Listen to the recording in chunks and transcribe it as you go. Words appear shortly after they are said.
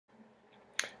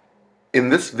In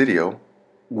this video,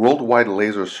 Worldwide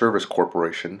Laser Service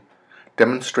Corporation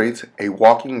demonstrates a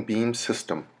walking beam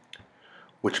system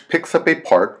which picks up a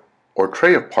part or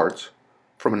tray of parts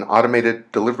from an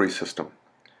automated delivery system,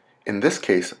 in this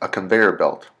case a conveyor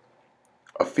belt.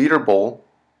 A feeder bowl,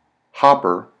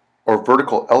 hopper, or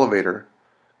vertical elevator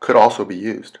could also be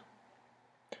used.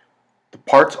 The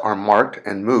parts are marked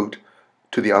and moved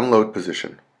to the unload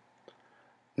position.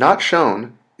 Not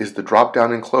shown is the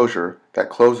drop-down enclosure that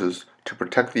closes to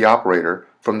protect the operator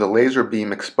from the laser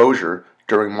beam exposure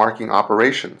during marking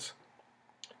operations.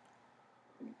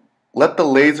 Let the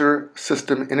laser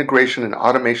system integration and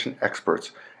automation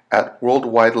experts at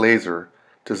Worldwide Laser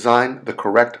design the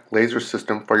correct laser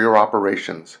system for your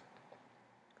operations.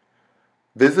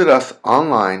 Visit us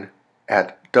online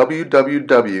at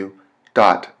www.wlsc.com.